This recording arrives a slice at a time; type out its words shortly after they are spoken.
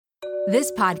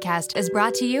This podcast is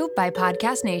brought to you by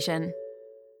Podcast Nation.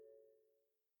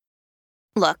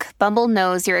 Look, Bumble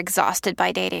knows you're exhausted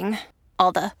by dating.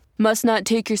 All the, must not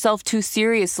take yourself too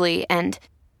seriously, and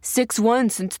 6'1"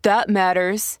 since that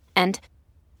matters, and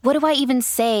what do I even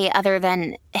say other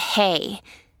than, hey?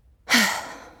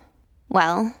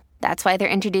 Well, that's why they're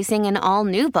introducing an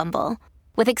all-new Bumble,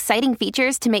 with exciting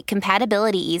features to make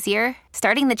compatibility easier,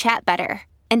 starting the chat better,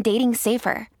 and dating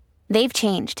safer. They've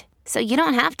changed, so you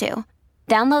don't have to.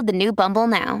 Download the new Bumble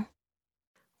now.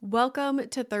 Welcome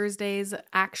to Thursday's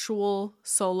actual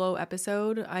solo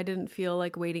episode. I didn't feel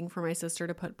like waiting for my sister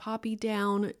to put Poppy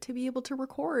down to be able to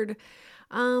record.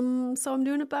 So I'm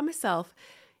doing it by myself.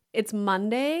 It's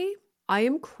Monday. I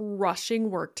am crushing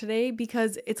work today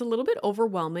because it's a little bit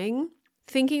overwhelming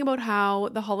thinking about how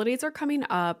the holidays are coming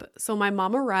up. So my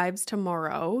mom arrives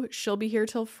tomorrow. She'll be here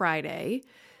till Friday.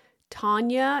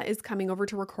 Tanya is coming over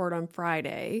to record on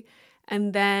Friday.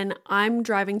 And then I'm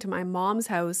driving to my mom's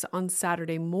house on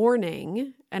Saturday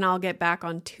morning, and I'll get back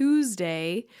on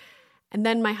Tuesday. And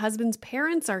then my husband's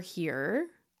parents are here,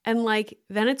 and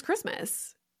then it's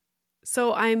Christmas.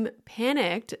 So I'm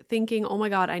panicked thinking, oh my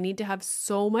God, I need to have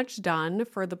so much done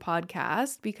for the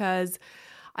podcast because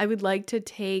I would like to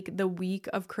take the week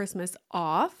of Christmas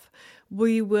off.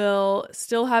 We will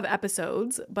still have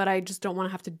episodes, but I just don't want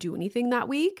to have to do anything that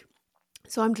week.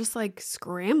 So I'm just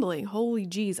scrambling. Holy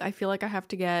geez. I feel like I have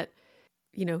to get,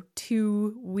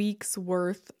 2 weeks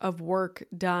worth of work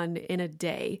done in a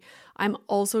day. I'm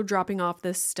also dropping off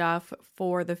this stuff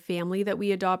for the family that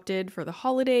we adopted for the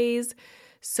holidays.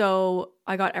 So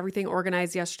I got everything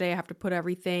organized yesterday. I have to put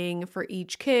everything for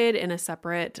each kid in a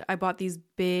separate, I bought these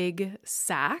big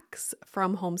sacks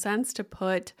from HomeSense to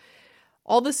put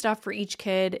all the stuff for each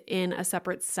kid in a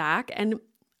separate sack. And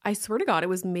I swear to God, it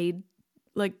was made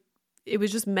it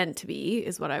was just meant to be,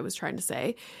 is what I was trying to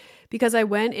say. Because I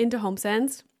went into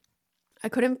HomeSense, I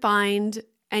couldn't find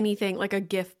anything like a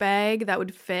gift bag that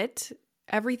would fit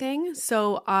everything.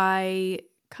 So I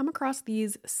come across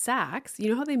these sacks. You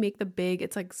know how they make the big,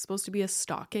 it's supposed to be a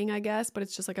stocking, I guess, but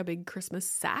it's just a big Christmas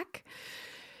sack.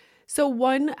 So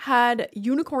one had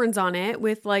unicorns on it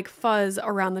with fuzz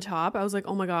around the top. I was like,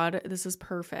 oh my God, this is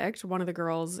perfect. One of the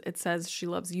girls, it says she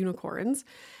loves unicorns.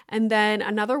 And then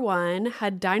another one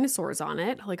had dinosaurs on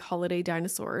it, holiday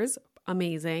dinosaurs.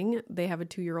 Amazing. They have a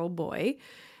 2-year-old boy.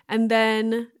 And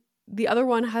then the other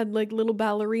one had little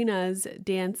ballerinas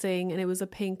dancing, and it was a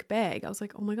pink bag. I was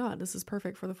like, oh my God, this is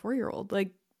perfect for the 4-year-old.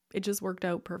 It just worked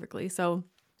out perfectly. So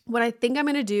what I think I'm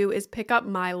going to do is pick up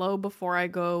Milo before I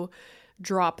go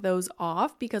drop those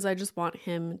off because I just want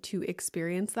him to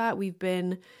experience that. We've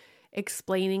been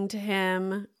explaining to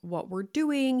him what we're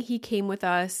doing. He came with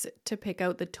us to pick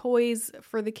out the toys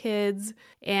for the kids.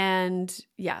 And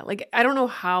yeah, I don't know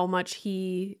how much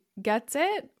he gets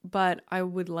it, but I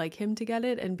would like him to get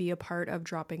it and be a part of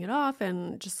dropping it off,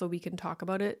 and just so we can talk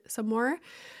about it some more.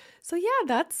 So yeah,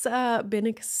 that's been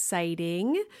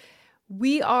exciting.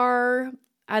 We are,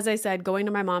 as I said, going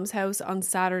to my mom's house on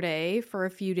Saturday for a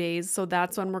few days. So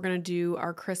that's when we're going to do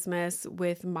our Christmas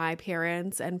with my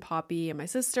parents and Poppy and my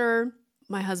sister.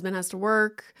 My husband has to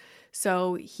work,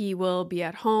 so he will be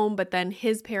at home. But then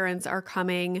his parents are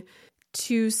coming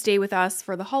to stay with us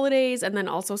for the holidays. And then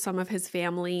also some of his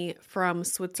family from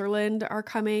Switzerland are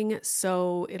coming.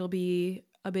 So it'll be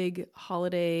a big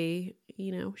holiday,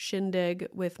 shindig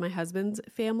with my husband's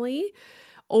family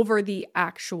over the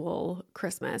actual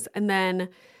Christmas. And then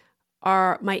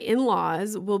my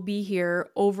in-laws will be here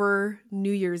over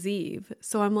New Year's Eve.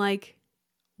 So I'm like,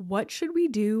 what should we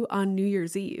do on New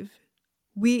Year's Eve?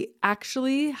 We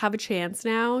actually have a chance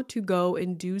now to go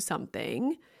and do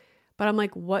something. But I'm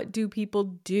like, what do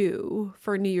people do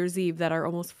for New Year's Eve that are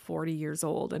almost 40 years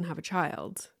old and have a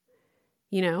child?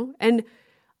 And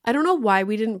I don't know why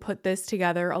we didn't put this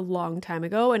together a long time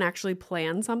ago and actually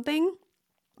plan something.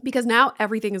 Because now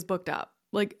everything is booked up.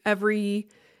 Every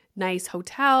nice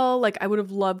hotel. I would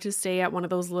have loved to stay at one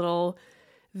of those little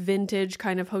vintage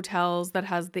kind of hotels that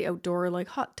has the outdoor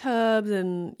hot tubs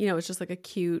and, it's just a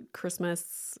cute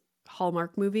Christmas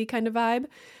Hallmark movie kind of vibe.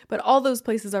 But all those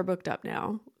places are booked up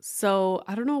now. So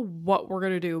I don't know what we're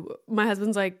going to do. My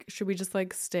husband's like, should we just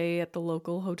stay at the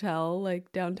local hotel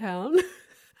downtown?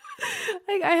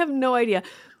 I have no idea.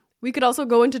 We could also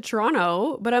go into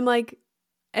Toronto, but I'm like,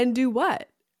 and do what?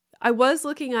 I was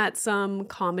looking at some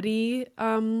comedy,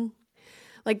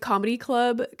 comedy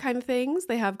club kind of things.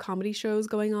 They have comedy shows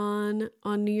going on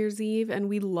New Year's Eve, and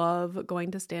we love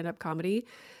going to stand-up comedy.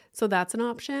 So that's an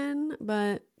option.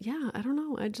 But yeah, I don't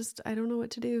know. I don't know what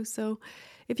to do. So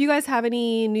if you guys have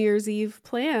any New Year's Eve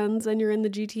plans and you're in the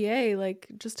GTA,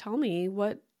 just tell me,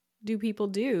 what do people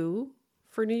do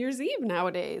for New Year's Eve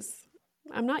nowadays.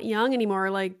 I'm not young anymore,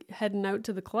 like heading out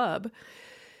to the club.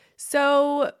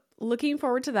 So looking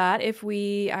forward to that. If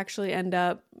we actually end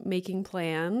up making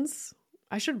plans,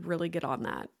 I should really get on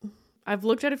that. I've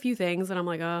looked at a few things and I'm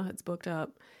like, oh, it's booked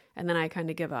up. And then I kind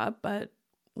of give up, but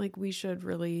like we should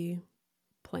really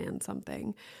plan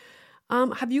something.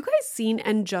 Have you guys seen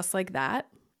And Just Like That?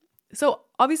 So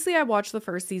obviously I watched the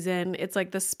first season. It's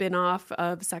like the spin-off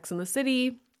of Sex and the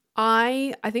City.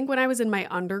 I think when I was in my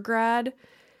undergrad,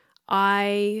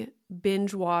 I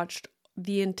binge watched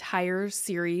the entire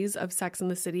series of Sex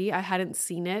and the City. I hadn't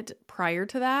seen it prior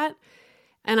to that,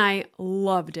 and I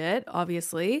loved it,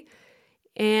 obviously.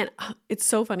 And it's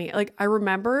so funny. Like, I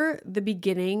remember the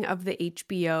beginning of the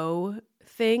HBO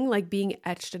thing, like being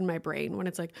etched in my brain when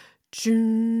it's like,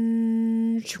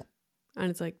 and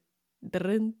it's like,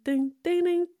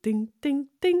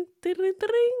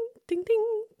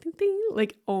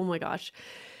 like, oh my gosh.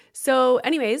 So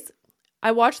anyways,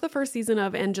 I watched the first season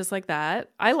of And Just Like That.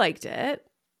 I liked it.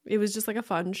 It was just like a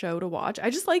fun show to watch. I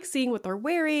just like seeing what they're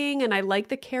wearing, and I like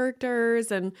the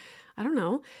characters, and I don't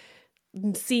know,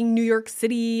 seeing New York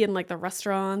City and like the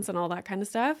restaurants and all that kind of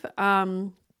stuff.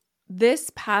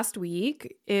 This past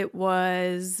week, it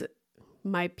was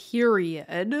my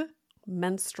period,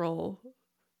 menstrual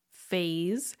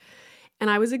phase, and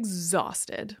I was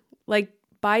exhausted. Like,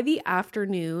 by the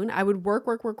afternoon, I would work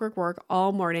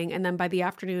all morning. And then by the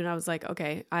afternoon, I was like,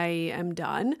 okay, I am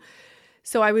done.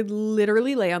 So I would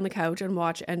literally lay on the couch and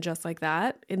watch And Just Like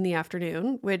That in the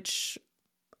afternoon, which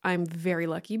I'm very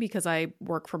lucky because I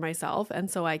work for myself. And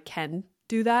so I can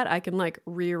do that. I can like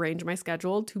rearrange my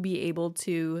schedule to be able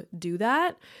to do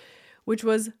that, which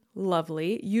was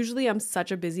lovely. Usually I'm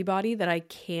such a busybody that I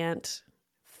can't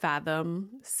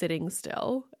fathom sitting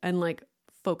still and like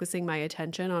focusing my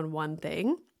attention on one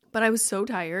thing. But I was so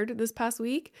tired this past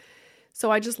week. So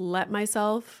I just let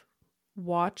myself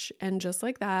watch And Just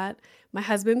Like That. My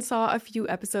husband saw a few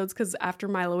episodes because after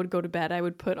Milo would go to bed, I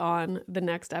would put on the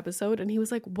next episode. And he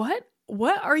was like, what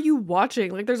are you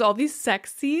watching? Like, there's all these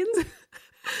sex scenes.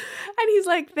 And he's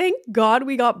like, thank God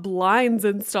we got blinds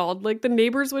installed. Like, the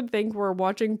neighbors would think we're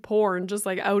watching porn just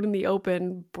like out in the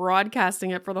open,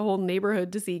 broadcasting it for the whole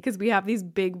neighborhood to see, because we have these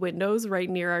big windows right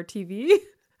near our TV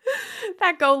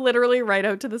that go literally right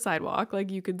out to the sidewalk. Like,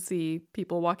 you could see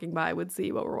people walking by would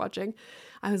see what we're watching.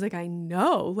 I was like, I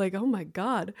know, like, oh my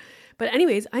God. But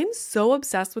anyways, I'm so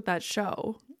obsessed with that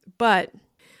show. But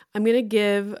I'm going to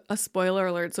give a spoiler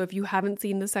alert. So if you haven't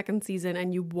seen the second season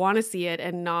and you want to see it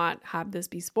and not have this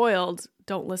be spoiled,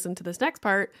 don't listen to this next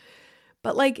part.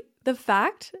 But like, the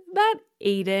fact that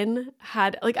Aiden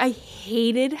had, like, I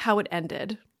hated how it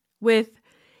ended with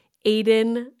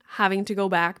Aiden having to go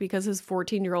back because his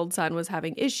 14-year-old son was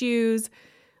having issues.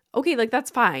 Okay, like, that's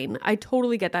fine. I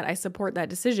totally get that. I support that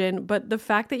decision. But the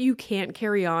fact that you can't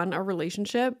carry on a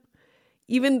relationship,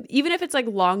 even if it's like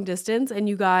long distance and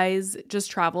you guys just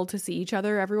travel to see each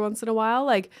other every once in a while,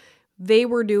 like, they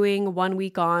were doing 1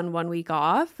 week on, 1 week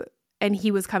off, and he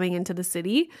was coming into the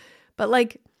city. But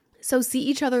like, so see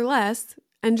each other less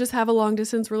and just have a long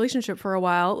distance relationship for a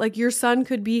while. Like, your son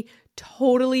could be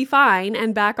totally fine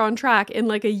and back on track in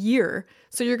like a year.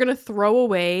 So you're going to throw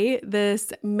away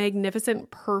this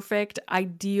magnificent, perfect,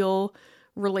 ideal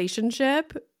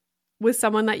relationship with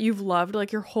someone that you've loved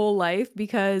like your whole life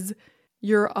because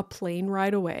you're a plane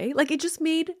ride away. Like, it just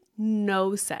made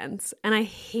no sense. And I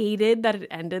hated that it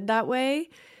ended that way.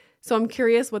 So I'm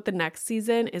curious what the next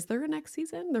season, is there a next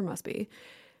season? There must be.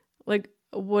 Like,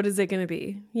 what is it going to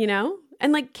be? You know?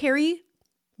 And like, Carrie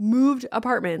moved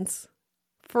apartments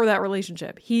for that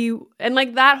relationship. And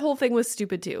like, that whole thing was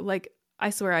stupid too. Like, I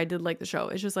swear I did like the show.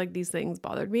 It's just like, these things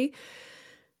bothered me.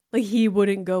 Like, he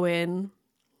wouldn't go in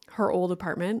her old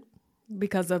apartment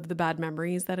because of the bad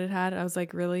memories that it had. I was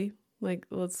like, really? Like,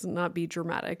 let's not be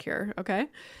dramatic here, okay?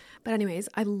 But anyways,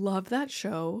 I love that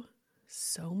show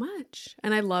so much.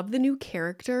 And I love the new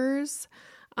characters.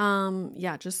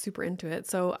 Yeah, just super into it.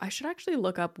 So I should actually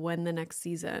look up when the next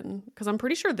season, because I'm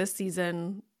pretty sure this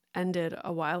season ended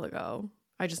a while ago.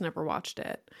 I just never watched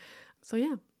it. So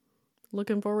yeah,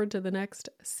 looking forward to the next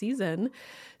season.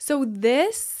 So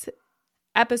this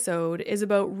episode is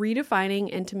about redefining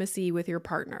intimacy with your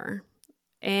partner.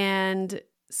 And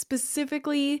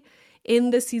specifically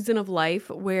in the season of life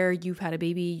where you've had a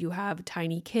baby, you have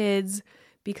tiny kids,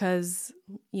 because,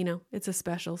 you know, it's a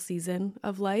special season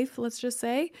of life, let's just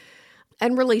say,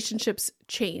 and relationships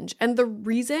change. And the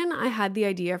reason I had the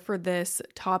idea for this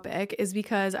topic is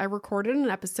because I recorded an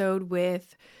episode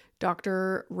with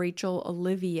Dr. Rachel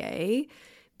Olivier,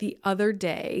 the other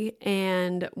day,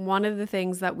 and one of the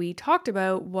things that we talked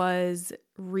about was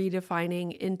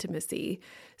redefining intimacy.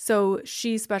 So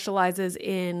she specializes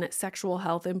in sexual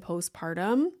health and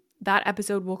postpartum. That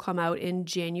episode will come out in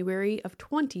January of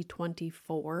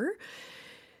 2024.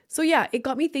 So yeah, it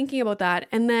got me thinking about that.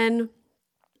 And then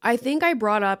I think I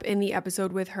brought up in the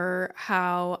episode with her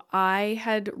how I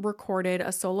had recorded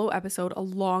a solo episode a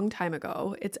long time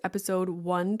ago. It's episode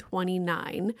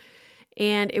 129.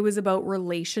 And it was about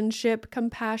relationship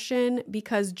compassion,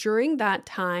 because during that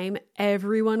time,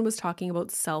 everyone was talking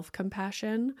about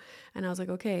self-compassion. And I was like,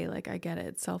 okay, like I get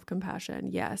it.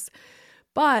 Self-compassion. Yes.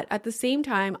 But at the same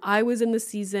time, I was in the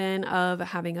season of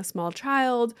having a small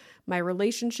child. My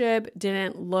relationship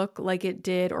didn't look like it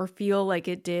did or feel like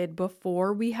it did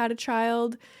before we had a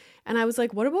child. And I was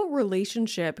like, what about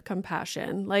relationship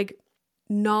compassion? Like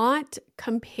not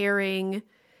comparing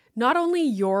not only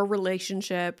your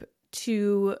relationship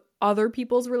to other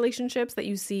people's relationships that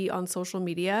you see on social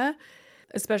media,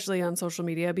 especially on social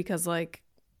media, because like,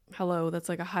 hello, that's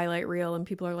like a highlight reel and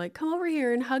people are like, come over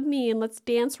here and hug me and let's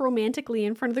dance romantically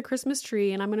in front of the Christmas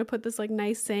tree. And I'm going to put this like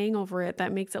nice saying over it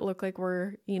that makes it look like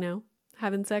we're,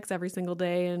 having sex every single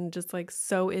day and just like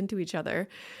so into each other.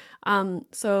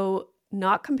 So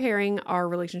not comparing our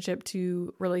relationship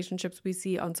to relationships we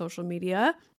see on social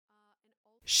media.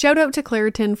 Shout out to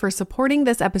Claritin for supporting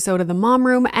this episode of The Mom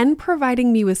Room and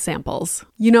providing me with samples.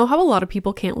 You know how a lot of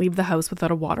people can't leave the house without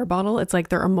a water bottle? It's like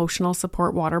their emotional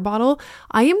support water bottle.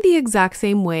 I am the exact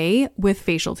same way with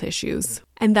facial tissues.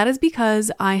 And that is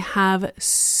because I have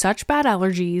such bad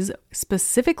allergies,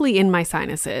 specifically in my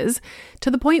sinuses,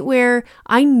 to the point where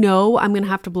I know I'm going to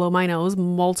have to blow my nose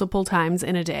multiple times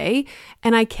in a day,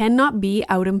 and I cannot be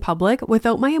out in public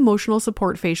without my emotional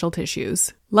support facial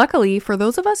tissues. Luckily, for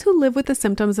those of us who live with the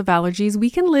symptoms of allergies, we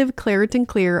can live Claritin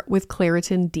Clear with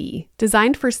Claritin D.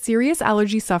 Designed for serious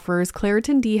allergy sufferers,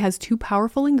 Claritin D has 2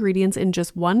 powerful ingredients in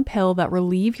just one pill that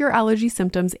relieve your allergy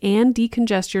symptoms and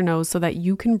decongest your nose so that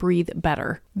you can breathe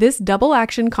better. This double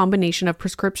action combination of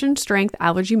prescription strength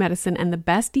allergy medicine and the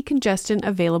best decongestant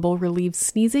available relieves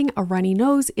sneezing, a runny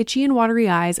nose, itchy and watery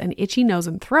eyes, an itchy nose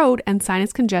and throat, and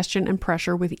sinus congestion and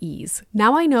pressure with ease.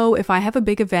 Now I know if I have a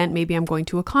big event, maybe I'm going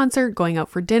to a concert, going out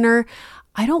for dinner,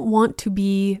 I don't want to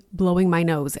be blowing my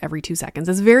nose every 2 seconds.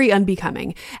 It's very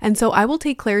unbecoming. And so I will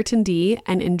take Claritin D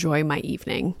and enjoy my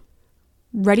evening.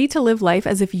 Ready to live life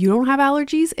as if you don't have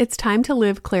allergies? It's time to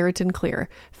live Claritin Clear.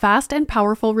 Fast and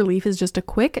powerful relief is just a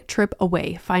quick trip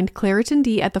away. Find Claritin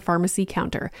D at the pharmacy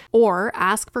counter or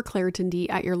ask for Claritin D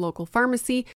at your local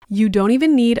pharmacy. You don't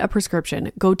even need a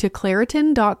prescription. Go to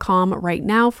Claritin.com right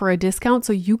now for a discount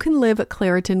so you can live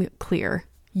Claritin Clear.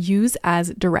 Use as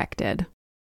directed.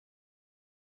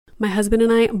 My husband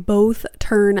and I both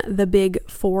turn the big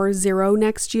 40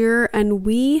 next year, and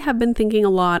we have been thinking a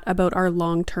lot about our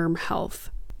long-term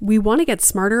health. We want to get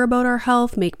smarter about our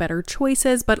health, make better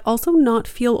choices, but also not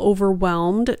feel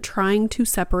overwhelmed trying to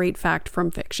separate fact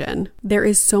from fiction. There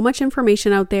is so much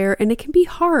information out there, and it can be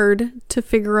hard to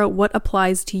figure out what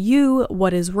applies to you,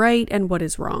 what is right, and what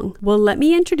is wrong. Well, let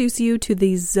me introduce you to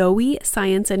the Zoe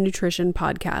Science and Nutrition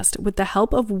podcast. With the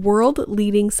help of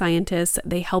world-leading scientists,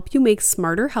 they help you make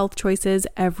smarter health choices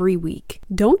every week.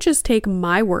 Don't just take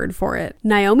my word for it.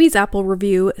 Naomi's Apple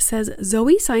review says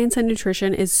Zoe Science and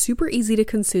Nutrition is super easy to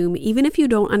consume even if you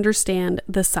don't understand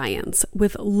the science,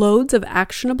 with loads of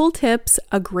actionable tips,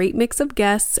 a great mix of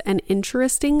guests, and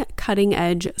interesting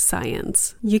cutting-edge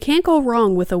science. You can't go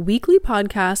wrong with a weekly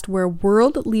podcast where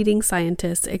world-leading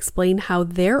scientists explain how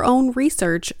their own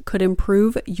research could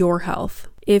improve your health.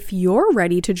 If you're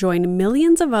ready to join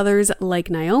millions of others like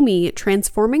Naomi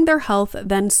transforming their health,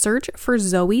 then search for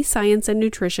Zoe Science and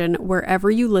Nutrition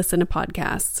wherever you listen to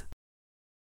podcasts.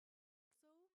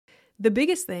 The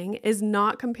biggest thing is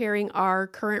not comparing our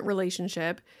current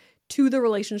relationship to the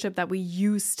relationship that we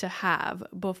used to have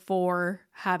before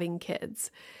having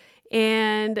kids.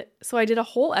 And so I did a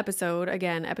whole episode,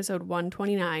 again, episode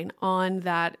 129, on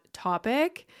that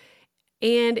topic.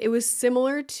 And it was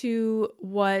similar to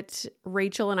what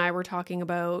Rachel and I were talking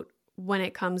about when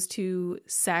it comes to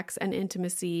sex and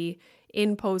intimacy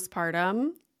in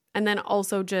postpartum, and then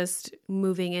also just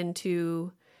moving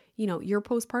into your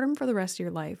postpartum for the rest of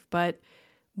your life, but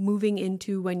moving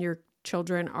into when your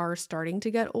children are starting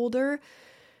to get older,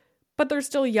 but they're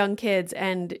still young kids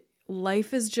and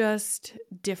life is just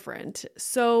different.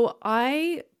 So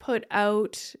I put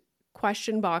out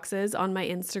question boxes on my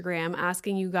Instagram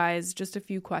asking you guys just a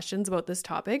few questions about this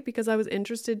topic because I was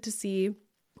interested to see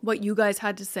what you guys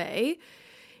had to say.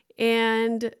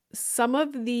 And some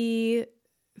of the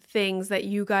things that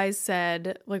you guys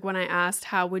said, like when I asked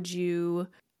how would you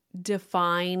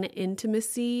define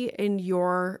intimacy in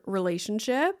your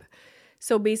relationship.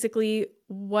 So basically,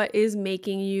 what is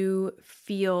making you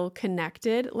feel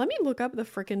connected? Let me look up the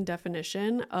freaking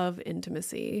definition of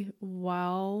intimacy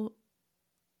while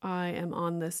I am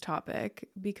on this topic,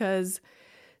 because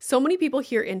so many people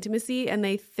hear intimacy and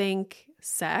they think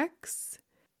sex.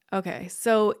 Okay,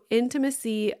 so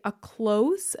intimacy, a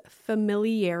close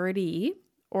familiarity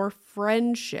or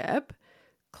friendship,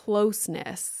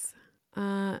 closeness.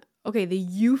 Okay, the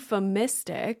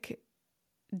euphemistic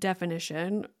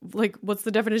definition, like what's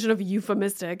the definition of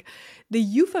euphemistic? The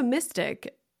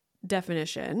euphemistic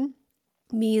definition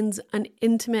means an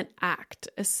intimate act,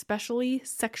 especially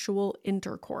sexual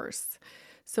intercourse.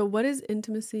 So what is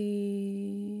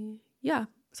intimacy? Yeah.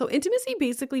 So intimacy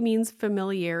basically means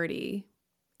familiarity.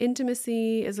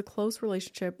 Intimacy is a close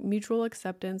relationship, mutual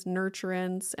acceptance,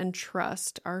 nurturance, and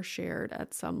trust are shared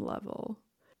at some level.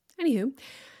 Anywho,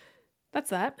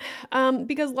 that's that.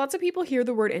 Because lots of people hear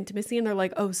the word intimacy and they're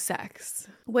like, oh, sex.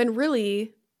 When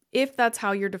really, if that's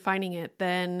how you're defining it,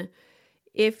 then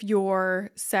if your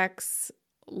sex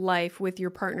life with your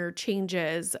partner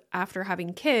changes after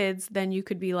having kids, then you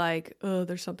could be like, oh,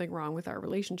 there's something wrong with our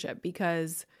relationship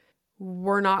because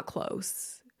we're not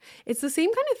close. It's the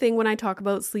same kind of thing when I talk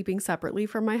about sleeping separately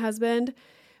from my husband.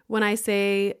 When I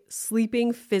say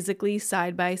sleeping physically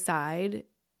side by side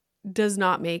does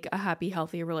not make a happy,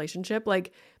 healthy relationship.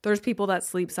 Like there's people that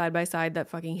sleep side by side that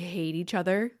fucking hate each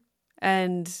other.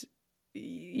 And,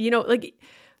 you know, like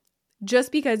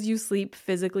just because you sleep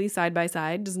physically side by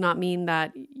side does not mean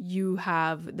that you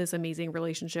have this amazing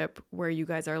relationship where you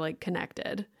guys are like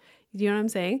connected. You know what I'm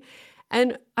saying?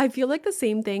 And I feel like the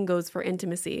same thing goes for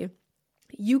intimacy.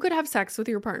 You could have sex with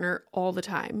your partner all the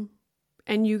time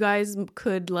and you guys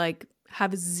could like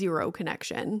have zero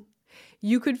connection.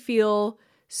 You could feel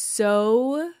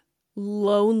so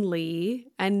lonely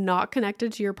and not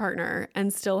connected to your partner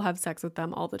and still have sex with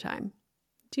them all the time.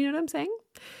 Do you know what I'm saying?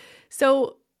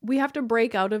 So we have to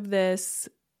break out of this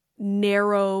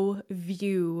narrow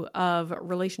view of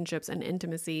relationships and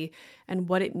intimacy and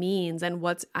what it means and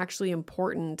what's actually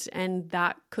important. And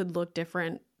that could look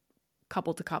different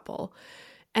couple to couple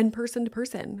and person to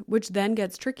person, which then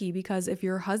gets tricky because if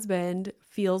your husband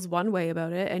feels one way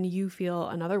about it and you feel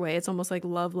another way, it's almost like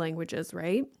love languages,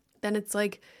 right? Then it's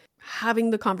like having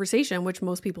the conversation, which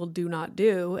most people do not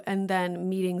do, and then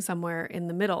meeting somewhere in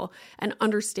the middle and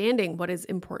understanding what is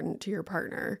important to your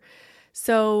partner.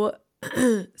 So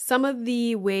some of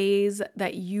the ways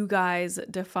that you guys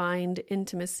defined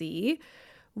intimacy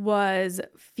was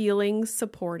feeling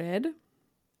supported,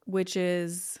 which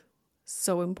is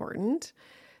so important.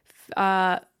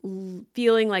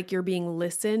 Feeling like you're being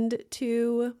listened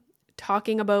to,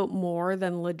 talking about more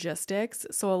than logistics.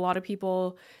 So a lot of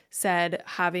people said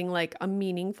having like a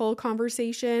meaningful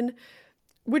conversation,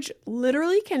 which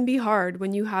literally can be hard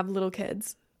when you have little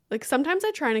kids. Like sometimes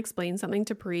I try and explain something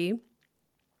to Pri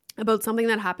about something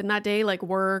that happened that day, like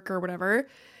work or whatever,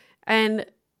 and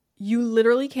you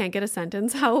literally can't get a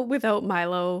sentence out without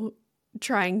Milo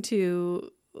trying to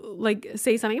like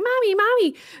say something,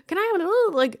 mommy, can I have a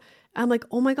little, like, I'm like,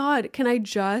 oh my God, can I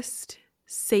just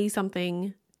say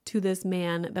something to this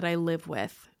man that I live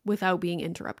with without being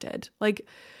interrupted? Like,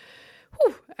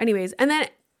 whew. Anyways. And then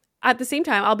at the same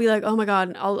time, I'll be like, oh my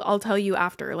God, I'll tell you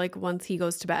after, like once he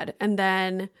goes to bed. And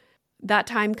then that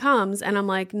time comes and I'm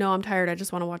like, no, I'm tired. I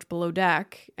just want to watch Below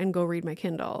Deck and go read my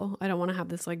Kindle. I don't want to have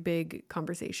this like big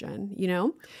conversation, you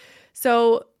know?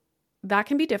 So that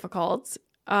can be difficult.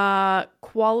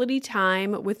 Quality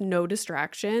time with no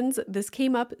distractions. This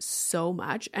came up so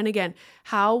much. And again,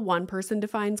 how one person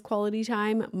defines quality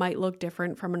time might look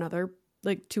different from another,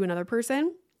 like to another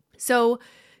person. So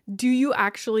do you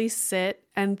actually sit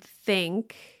and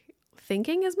think?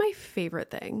 Thinking is my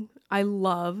favorite thing. I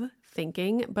love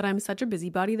thinking, but I'm such a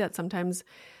busybody that sometimes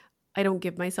I don't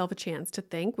give myself a chance to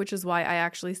think, which is why I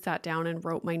actually sat down and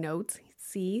wrote my notes,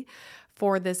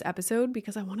 for this episode,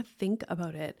 because I want to think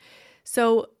about it.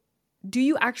 So do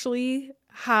you actually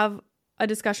have a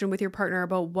discussion with your partner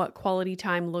about what quality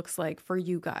time looks like for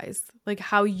you guys? Like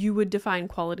how you would define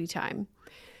quality time?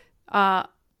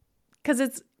 Because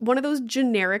it's one of those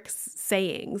generic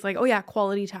sayings like, oh yeah,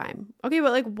 quality time. Okay,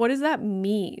 but like what does that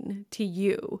mean to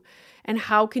you? And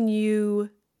how can you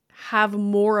have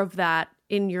more of that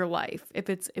in your life if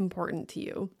it's important to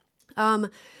you?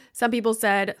 Some people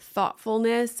said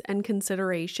thoughtfulness and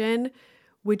consideration,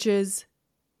 which is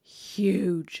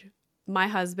huge. My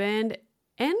husband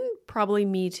and probably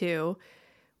me too,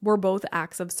 we're both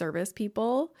acts of service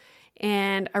people.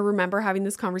 And I remember having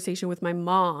this conversation with my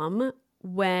mom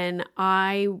when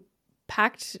I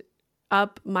packed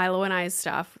up Milo and I's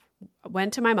stuff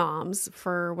went to my mom's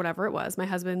for whatever it was. My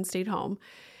husband stayed home.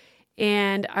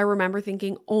 And I remember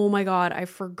thinking, oh my God, I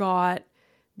forgot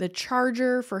the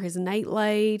charger for his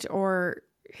nightlight or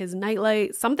his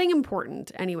nightlight, something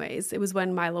important. Anyways, it was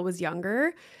when Milo was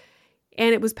younger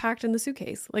and it was packed in the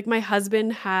suitcase. Like my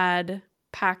husband had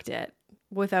packed it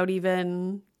without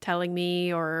even telling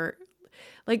me, or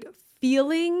like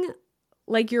feeling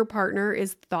like your partner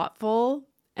is thoughtful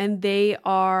and they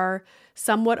are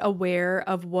somewhat aware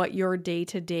of what your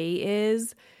day-to-day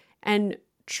is and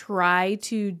try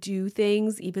to do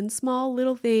things, even small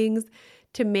little things,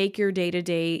 to make your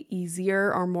day-to-day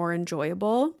easier or more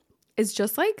enjoyable is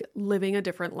just like living a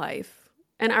different life.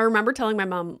 And I remember telling my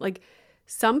mom, like,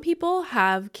 some people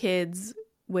have kids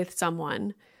with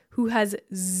someone who has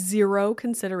zero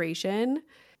consideration.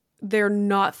 They're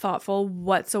not thoughtful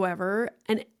whatsoever,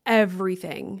 and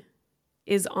everything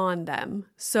is on them.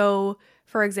 So,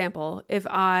 for example, if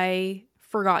I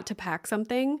forgot to pack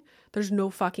something, there's no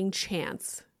fucking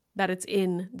chance that it's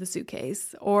in the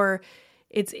suitcase or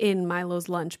it's in Milo's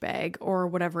lunch bag or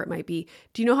whatever it might be.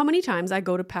 Do you know how many times I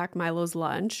go to pack Milo's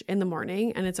lunch in the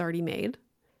morning and it's already made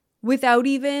without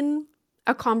even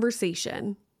a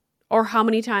conversation? Or how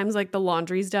many times like the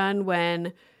laundry's done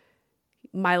when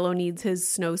Milo needs his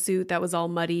snowsuit that was all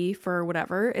muddy for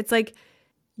whatever. It's like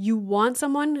you want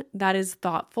someone that is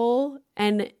thoughtful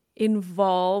and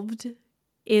involved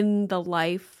in the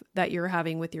life that you're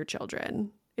having with your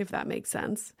children, if that makes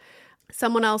sense.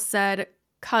 Someone else said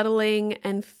cuddling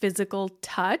and physical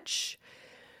touch,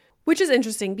 which is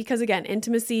interesting because, again,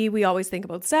 intimacy, we always think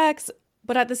about sex,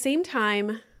 but at the same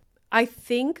time, I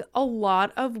think a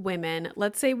lot of women,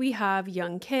 let's say we have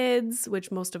young kids,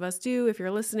 which most of us do if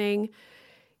you're listening,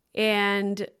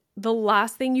 and the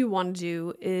last thing you want to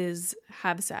do is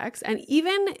have sex. And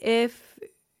even if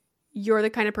you're the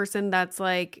kind of person that's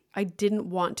like, I didn't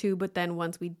want to, but then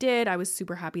once we did, I was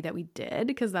super happy that we did,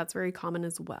 because that's very common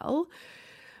as well.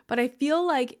 But I feel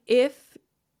like if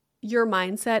your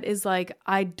mindset is like,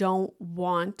 I don't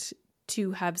want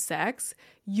to have sex,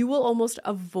 you will almost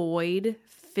avoid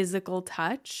physical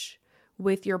touch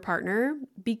with your partner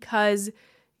because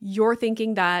you're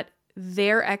thinking that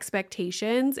their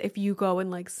expectations, if you go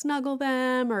and like snuggle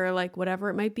them or like whatever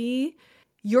it might be,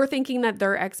 you're thinking that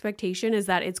their expectation is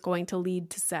that it's going to lead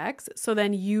to sex. So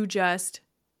then you just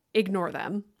ignore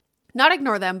them. Not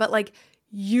ignore them, but like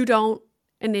you don't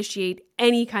initiate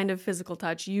any kind of physical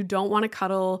touch. You don't want to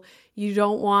cuddle. You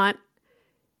don't want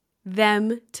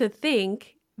them to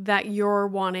think that you're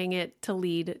wanting it to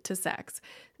lead to sex.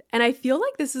 And I feel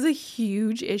like this is a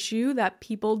huge issue that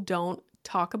people don't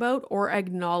talk about or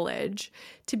acknowledge,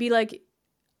 to be like,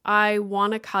 I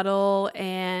want to cuddle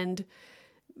and,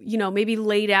 you know, maybe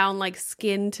lay down like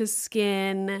skin to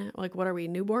skin. Like, what are we,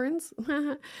 newborns?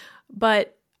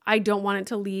 But I don't want it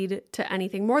to lead to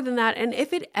anything more than that. And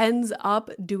if it ends up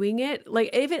doing it,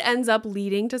 like if it ends up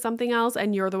leading to something else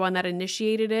and you're the one that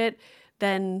initiated it,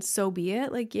 then so be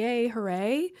it. Like, yay,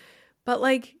 hooray. But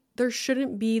like, there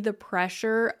shouldn't be the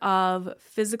pressure of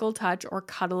physical touch or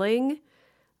cuddling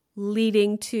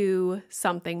leading to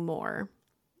something more.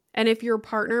 And if your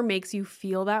partner makes you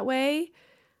feel that way,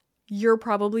 you're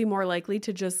probably more likely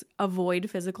to just avoid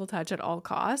physical touch at all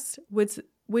costs,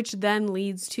 which then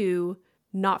leads to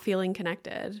not feeling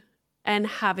connected and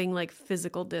having like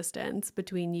physical distance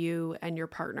between you and your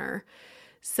partner.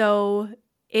 So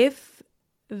if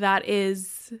that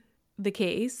is the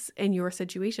case in your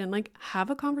situation, like have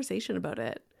a conversation about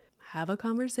it. Have a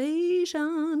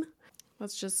conversation.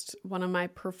 That's just one of my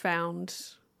profound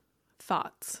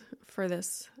thoughts for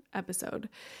this episode.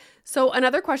 So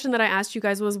another question that I asked you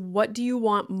guys was, what do you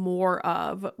want more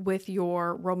of with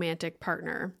your romantic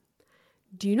partner?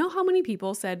 Do you know how many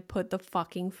people said put the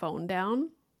fucking phone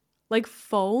down? Like,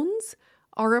 phones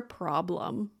are a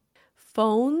problem.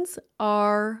 Phones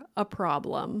are a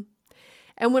problem.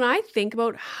 And when I think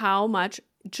about how much,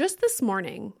 just this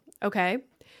morning, okay,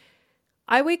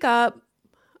 I wake up,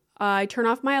 I turn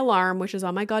off my alarm, which is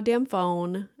on my goddamn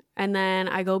phone, and then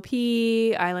I go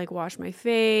pee, I like wash my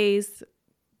face,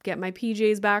 get my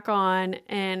PJs back on,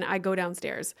 and I go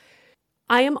downstairs.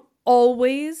 I am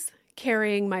always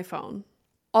carrying my phone.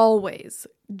 Always.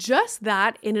 Just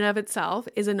that in and of itself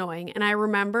is annoying. And I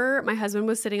remember my husband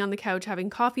was sitting on the couch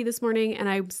having coffee this morning, and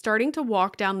I'm starting to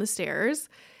walk down the stairs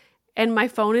and my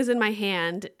phone is in my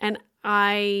hand, and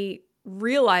I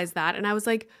realized that, and I was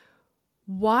like,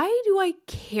 why do I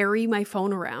carry my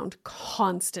phone around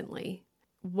constantly?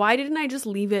 Why didn't I just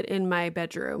leave it in my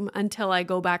bedroom until I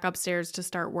go back upstairs to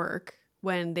start work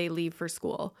when they leave for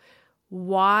school?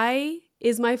 Why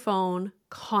is my phone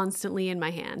constantly in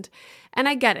my hand? And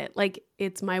I get it. Like,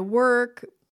 it's my work.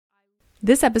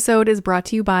 This episode is brought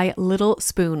to you by Little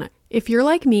Spoon. If you're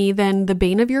like me, then the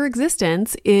bane of your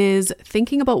existence is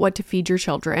thinking about what to feed your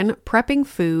children, prepping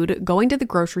food, going to the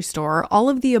grocery store, all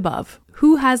of the above.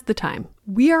 Who has the time?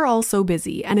 We are all so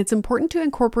busy, and it's important to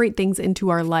incorporate things into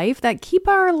our life that keep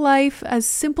our life as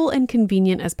simple and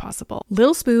convenient as possible.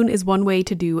 Little Spoon is one way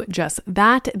to do just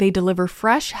that. They deliver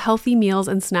fresh, healthy meals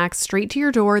and snacks straight to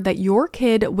your door that your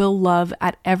kid will love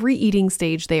at every eating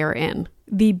stage they are in.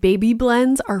 The baby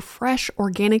blends are fresh,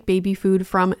 organic baby food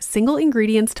from single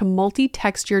ingredients to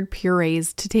multi-textured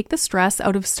purees to take the stress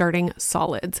out of starting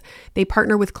solids. They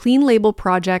partner with Clean Label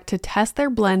Project to test their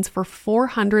blends for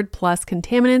 400 plus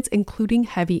contaminants, including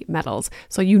heavy metals,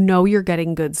 so you know you're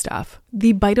getting good stuff.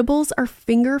 The Biteables are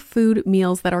finger food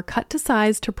meals that are cut to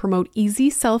size to promote easy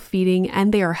self-feeding,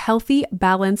 and they are healthy,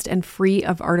 balanced, and free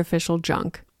of artificial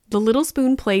junk. The Little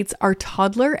Spoon plates are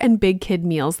toddler and big kid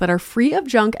meals that are free of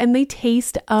junk and they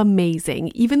taste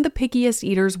amazing. Even the pickiest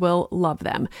eaters will love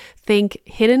them. Think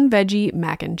hidden veggie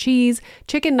mac and cheese,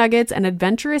 chicken nuggets, and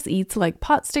adventurous eats like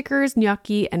pot stickers,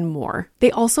 gnocchi, and more. They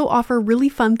also offer really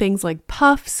fun things like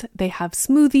puffs. They have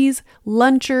smoothies,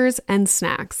 lunchers, and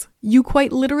snacks. You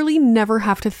quite literally never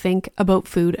have to think about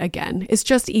food again. It's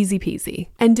just easy peasy.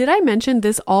 And did I mention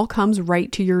this all comes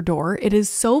right to your door? It is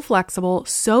so flexible,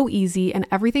 so easy, and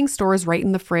everything stores right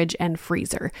in the fridge and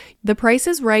freezer. The price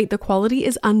is right, the quality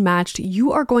is unmatched.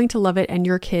 You are going to love it and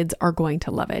your kids are going to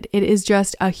love it. It is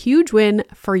just a huge win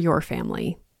for your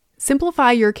family.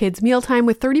 Simplify your kids' mealtime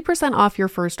with 30% off your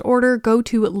first order. Go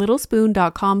to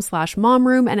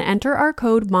littlespoon.com/momroom and enter our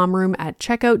code momroom at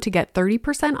checkout to get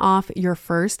 30% off your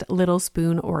first Little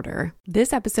Spoon order.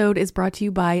 This episode is brought to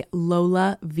you by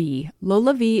Lola V.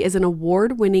 Lola V is an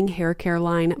award-winning hair care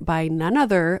line by none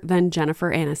other than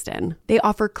Jennifer Aniston. They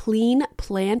offer clean,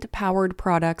 plant-powered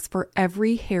products for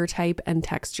every hair type and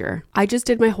texture. I just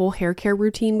did my whole hair care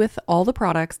routine with all the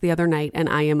products the other night and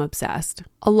I am obsessed.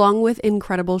 Along with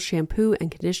incredible shampoo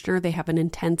and conditioner, they have an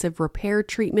intensive repair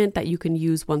treatment that you can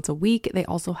use once a week. They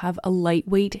also have a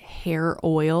lightweight hair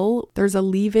oil. There's a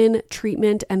leave-in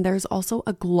treatment and there's also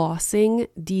a glossing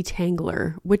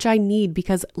detangler, which I need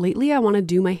because lately I want to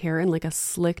do my hair in like a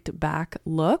slicked back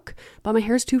look, but my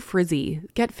hair's too frizzy.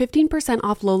 Get 15%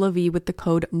 off Lola V with the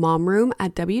code MOMROOM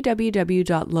at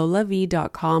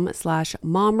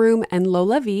www.lolav.com/momroom, and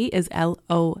Lola V is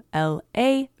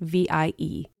LOLAVIE.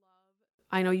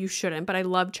 I know you shouldn't, but I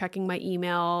love checking my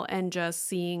email and just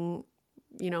seeing,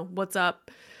 what's up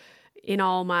in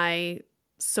all my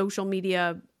social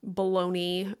media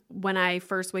baloney when I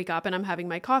first wake up and I'm having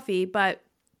my coffee. But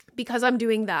because I'm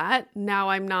doing that, now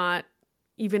I'm not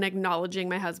even acknowledging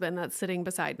my husband that's sitting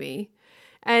beside me.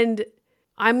 And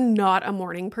I'm not a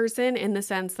morning person in the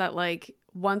sense that like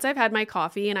once I've had my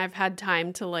coffee and I've had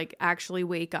time to like actually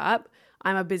wake up,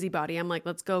 I'm a busybody. I'm like,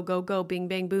 let's go, go, go, bing,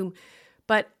 bang, boom.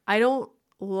 But I don't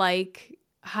like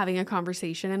having a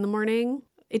conversation in the morning.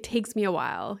 It takes me a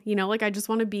while, like I just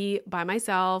want to be by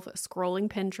myself scrolling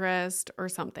Pinterest or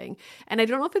something. And I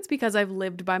don't know if it's because I've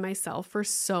lived by myself for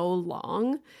so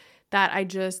long that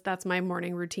that's my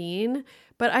morning routine,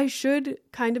 but I should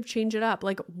kind of change it up.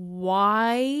 Like,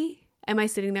 why am I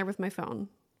sitting there with my phone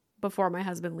before my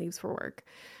husband leaves for work?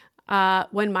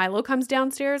 When Milo comes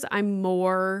downstairs, I'm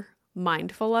more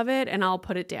mindful of it and I'll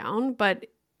put it down, but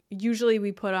usually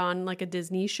we put on like a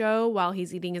Disney show while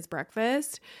he's eating his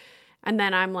breakfast. And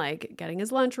then I'm like getting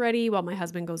his lunch ready while my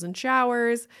husband goes and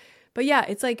showers. But yeah,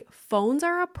 it's like phones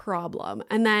are a problem.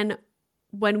 And then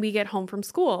when we get home from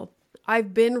school,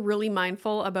 I've been really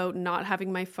mindful about not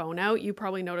having my phone out. You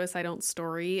probably notice I don't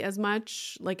story as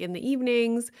much like in the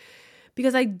evenings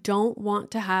because I don't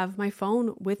want to have my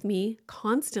phone with me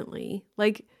constantly.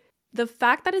 Like the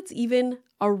fact that it's even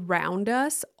around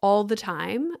us all the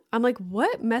time, I'm like,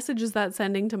 what message is that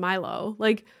sending to Milo?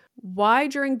 Like, why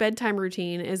during bedtime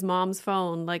routine is mom's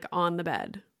phone like on the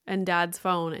bed and dad's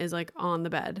phone is like on the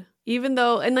bed? Even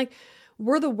though, and like,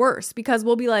 we're the worst because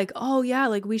we'll be like, oh yeah,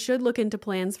 like we should look into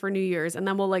plans for New Year's. And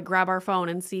then we'll like grab our phone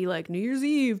and see like New Year's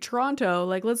Eve, Toronto,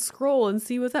 like let's scroll and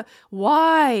see what's up.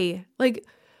 Why? Like,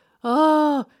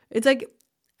 oh, it's like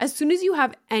as soon as you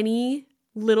have any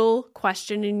little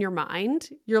question in your mind,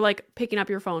 you're like picking up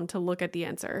your phone to look at the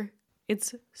answer.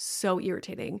 It's so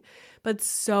irritating. But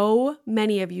so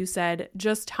many of you said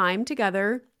just time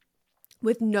together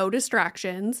with no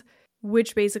distractions,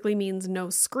 which basically means no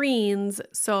screens.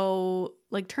 So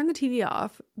like turn the TV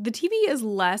off. The TV is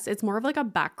less, it's more of like a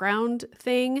background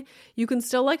thing. You can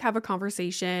still like have a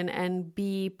conversation and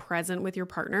be present with your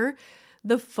partner.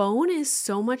 The phone is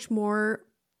so much more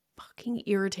fucking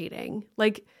irritating.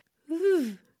 Like,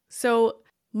 so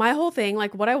my whole thing,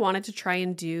 like what I wanted to try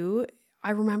and do,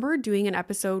 I remember doing an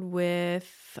episode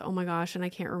with, oh my gosh, and I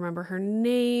can't remember her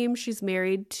name. She's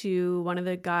married to one of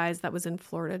the guys that was in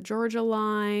Florida Georgia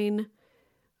line.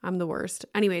 I'm the worst.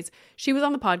 Anyways, she was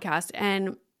on the podcast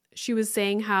and she was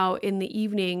saying how in the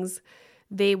evenings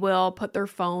they will put their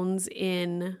phones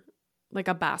in like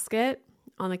a basket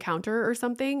on the counter or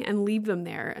something and leave them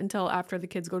there until after the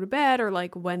kids go to bed or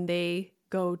like when they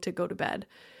go to bed.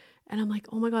 And I'm like,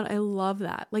 oh my God, I love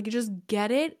that. Like just get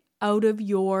it out of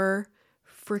your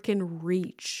freaking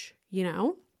reach, you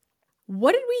know?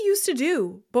 What did we used to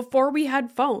do before we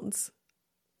had phones?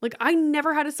 Like I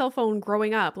never had a cell phone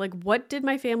growing up. Like what did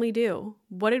my family do?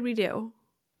 What did we do?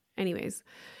 Anyways,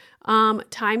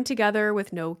 time together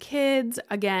with no kids.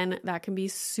 Again, that can be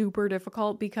super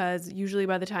difficult because usually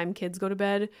by the time kids go to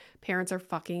bed, parents are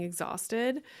fucking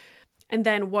exhausted. And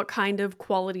then what kind of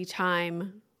quality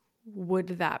time would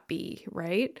that be,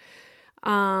 right?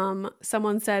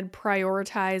 Someone said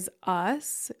prioritize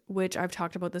us, which I've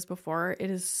talked about this before.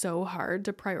 It is so hard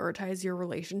to prioritize your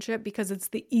relationship because it's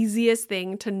the easiest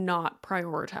thing to not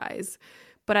prioritize.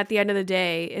 But at the end of the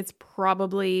day, it's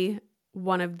probably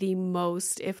one of the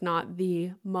most, if not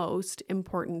the most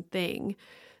important thing.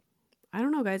 I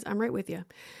don't know, guys. I'm right with you.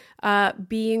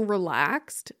 Being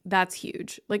relaxed, that's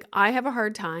huge. Like I have a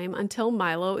hard time until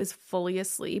Milo is fully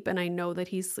asleep and I know that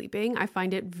he's sleeping. I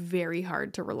find it very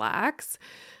hard to relax.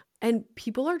 And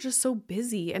people are just so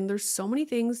busy and there's so many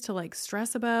things to like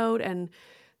stress about and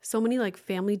so many like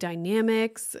family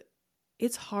dynamics.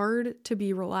 It's hard to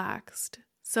be relaxed.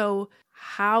 So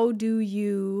how do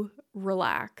you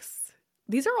relax?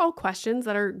 These are all questions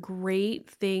that are great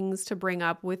things to bring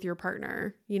up with your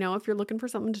partner. You know, if you're looking for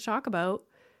something to talk about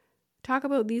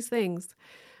these things.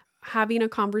 Having a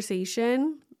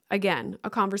conversation, again, a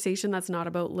conversation that's not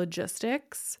about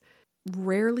logistics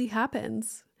rarely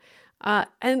happens.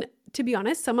 And to be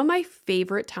honest, some of my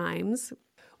favorite times,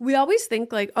 we always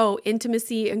think like, oh,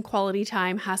 intimacy and quality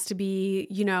time has to be,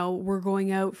 you know, we're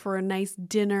going out for a nice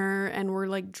dinner and we're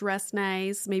like dressed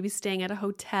nice, maybe staying at a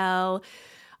hotel.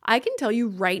 I can tell you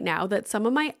right now that some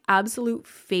of my absolute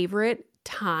favorite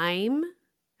times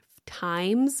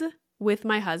with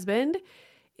my husband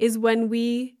is when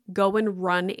we go and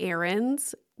run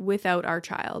errands without our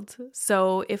child.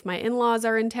 So if my in-laws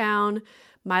are in town,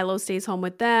 Milo stays home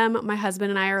with them. My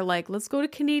husband and I are like, let's go to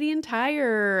Canadian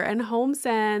Tire and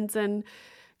HomeSense and,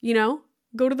 you know,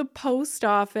 go to the post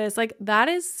office. Like that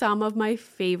is some of my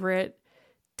favorite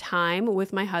time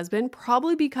with my husband,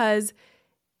 probably because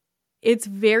it's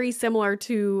very similar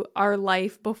to our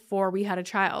life before we had a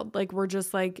child. Like we're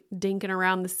just like dinking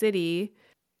around the city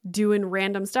doing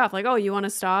random stuff. Like, oh, you want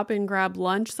to stop and grab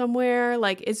lunch somewhere?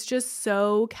 Like it's just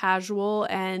so casual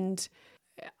and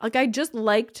like I just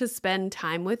like to spend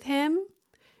time with him.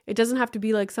 It doesn't have to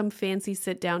be like some fancy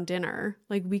sit down dinner.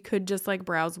 Like we could just like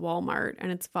browse Walmart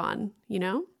and it's fun, you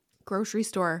know? Grocery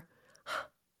store.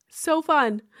 So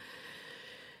fun.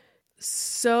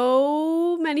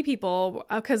 So many people,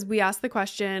 because we asked the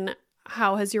question,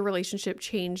 how has your relationship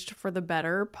changed for the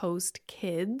better post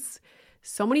kids?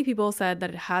 So many people said that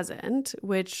it hasn't,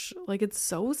 which like it's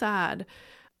so sad.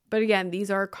 But again, these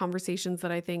are conversations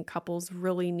that I think couples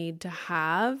really need to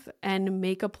have and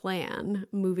make a plan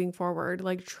moving forward.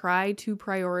 Like try to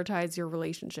prioritize your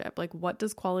relationship. Like what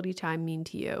does quality time mean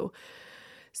to you?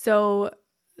 So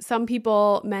some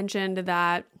people mentioned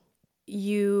that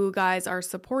you guys are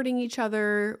supporting each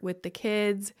other with the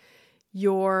kids.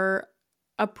 Your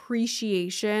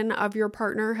appreciation of your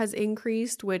partner has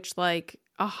increased, which like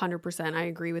 100% I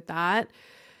agree with that.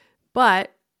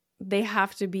 But they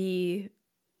have to be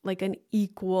like an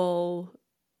equal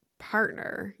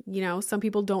partner. You know, some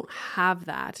people don't have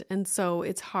that. And so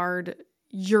it's hard.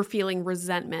 You're feeling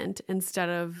resentment instead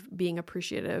of being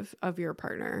appreciative of your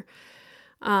partner.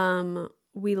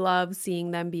 We love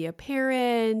seeing them be a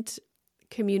parent.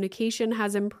 Communication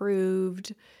has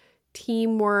improved.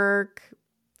 Teamwork.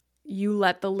 You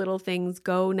let the little things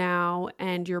go now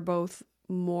and you're both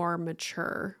more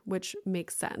mature, which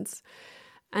makes sense.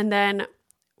 And then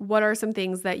what are some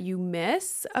things that you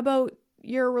miss about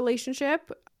your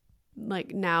relationship?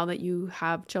 Like now that you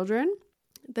have children?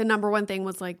 The number one thing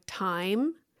was like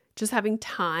time, just having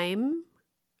time.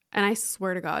 And I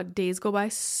swear to God, days go by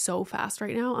so fast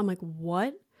right now. I'm like,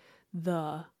 what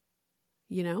the,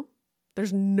 you know,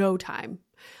 there's no time.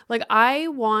 Like I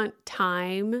want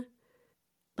time.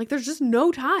 Like there's just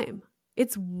no time.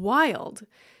 It's wild.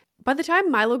 By the time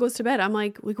Milo goes to bed, I'm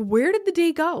like, where did the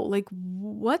day go? Like,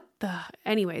 what the?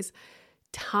 Anyways,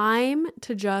 time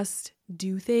to just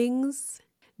do things,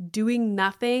 doing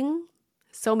nothing.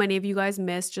 So many of you guys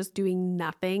miss just doing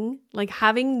nothing, like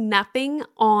having nothing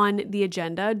on the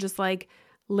agenda, just like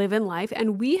living life.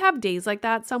 And we have days like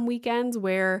that some weekends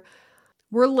where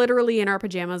we're literally in our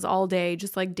pajamas all day,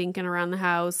 just like dinking around the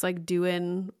house, like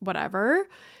doing whatever.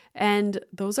 And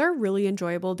those are really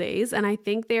enjoyable days. And I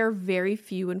think they are very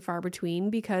few and far between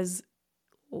because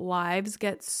lives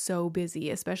get so busy,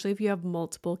 especially if you have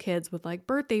multiple kids with like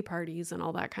birthday parties and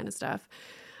all that kind of stuff.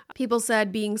 People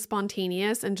said being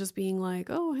spontaneous and just being like,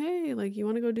 oh, hey, like you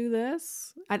want to go do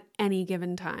this at any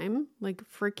given time? Like,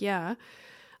 frick yeah.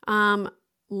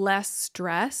 Less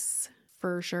stress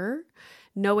for sure.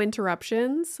 No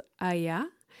interruptions. Yeah.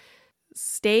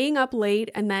 Staying up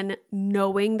late and then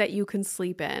knowing that you can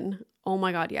sleep in. Oh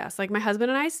my God, yes. Like my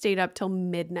husband and I stayed up till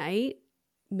midnight,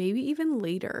 maybe even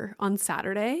later on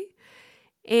Saturday.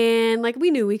 And like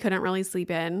we knew we couldn't really sleep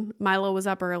in. Milo was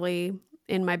up early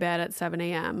in my bed at 7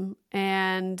 a.m.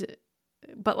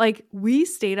 But like we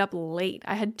stayed up late.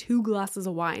 I had 2 glasses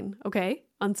of wine, okay,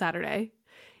 on Saturday.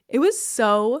 It was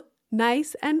so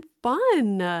nice and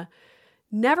fun.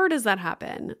 Never does that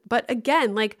happen. But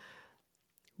again, like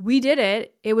we did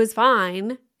it. It was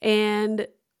fine. And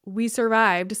we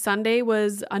survived. Sunday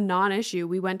was a non-issue.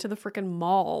 We went to the freaking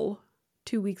mall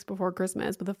 2 weeks before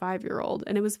Christmas with a 5-year-old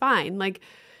and it was fine. Like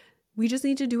we just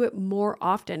need to do it more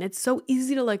often. It's so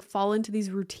easy to like fall into these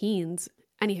routines.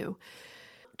 Anywho,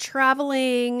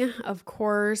 traveling, of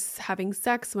course, having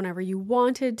sex whenever you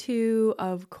wanted to,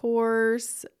 of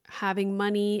course, having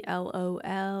money,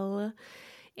 LOL,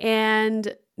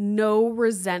 and no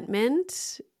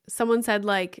resentment. Someone said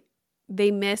like they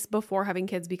miss before having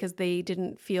kids because they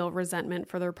didn't feel resentment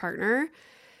for their partner.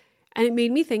 And it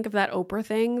made me think of that Oprah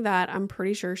thing that I'm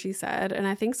pretty sure she said. And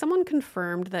I think someone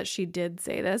confirmed that she did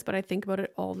say this, but I think about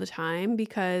it all the time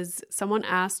because someone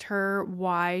asked her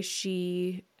why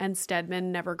she and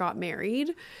Stedman never got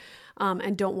married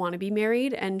and don't want to be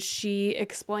married. And she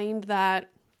explained that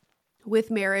with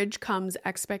marriage comes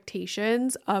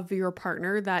expectations of your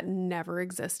partner that never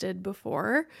existed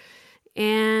before.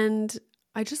 And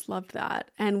I just loved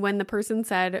that. And when the person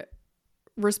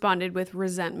responded with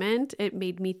resentment, it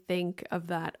made me think of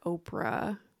that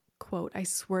Oprah quote. I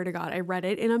swear to God, I read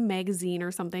it in a magazine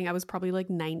or something. I was probably like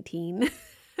 19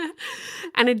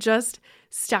 and it just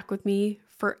stuck with me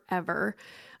forever.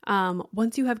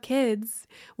 Once you have kids,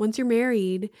 once you're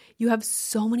married, you have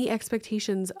so many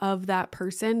expectations of that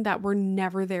person that were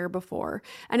never there before.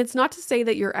 And it's not to say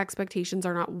that your expectations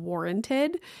are not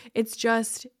warranted. It's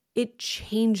just, it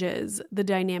changes the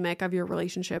dynamic of your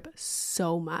relationship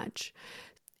so much.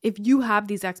 If you have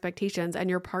these expectations and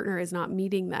your partner is not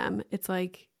meeting them, it's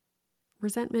like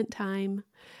resentment time.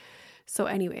 So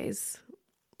anyways,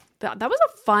 that was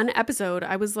a fun episode.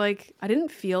 I was like, I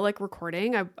didn't feel like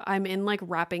recording. I'm in like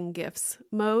wrapping gifts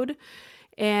mode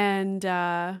and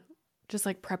just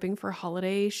like prepping for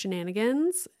holiday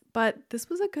shenanigans. But this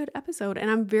was a good episode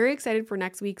and I'm very excited for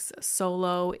next week's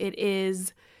solo.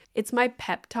 It's my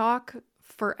pep talk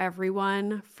for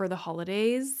everyone for the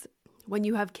holidays. When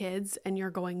you have kids and you're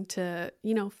going to,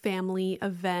 family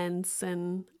events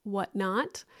and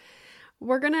whatnot,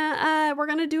 we're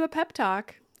gonna do a pep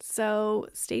talk. So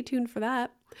stay tuned for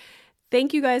that.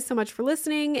 Thank you guys so much for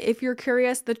listening. If you're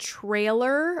curious, the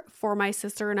trailer for my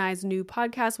sister and I's new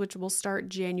podcast, which will start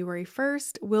January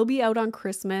 1st, will be out on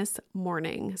Christmas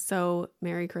morning. So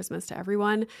Merry Christmas to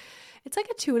everyone. It's like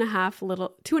a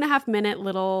 2.5 minute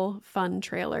little fun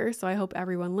trailer. So I hope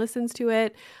everyone listens to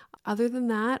it. Other than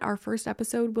that, our first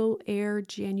episode will air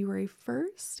January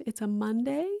 1st. It's a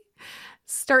Monday,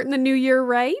 starting the new year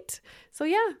right. So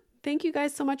yeah, thank you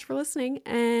guys so much for listening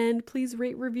and please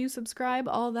rate, review, subscribe,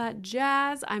 all that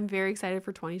jazz. I'm very excited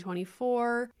for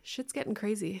 2024. Shit's getting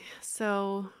crazy,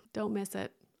 so don't miss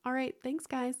it. All right, thanks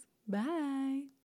guys. Bye.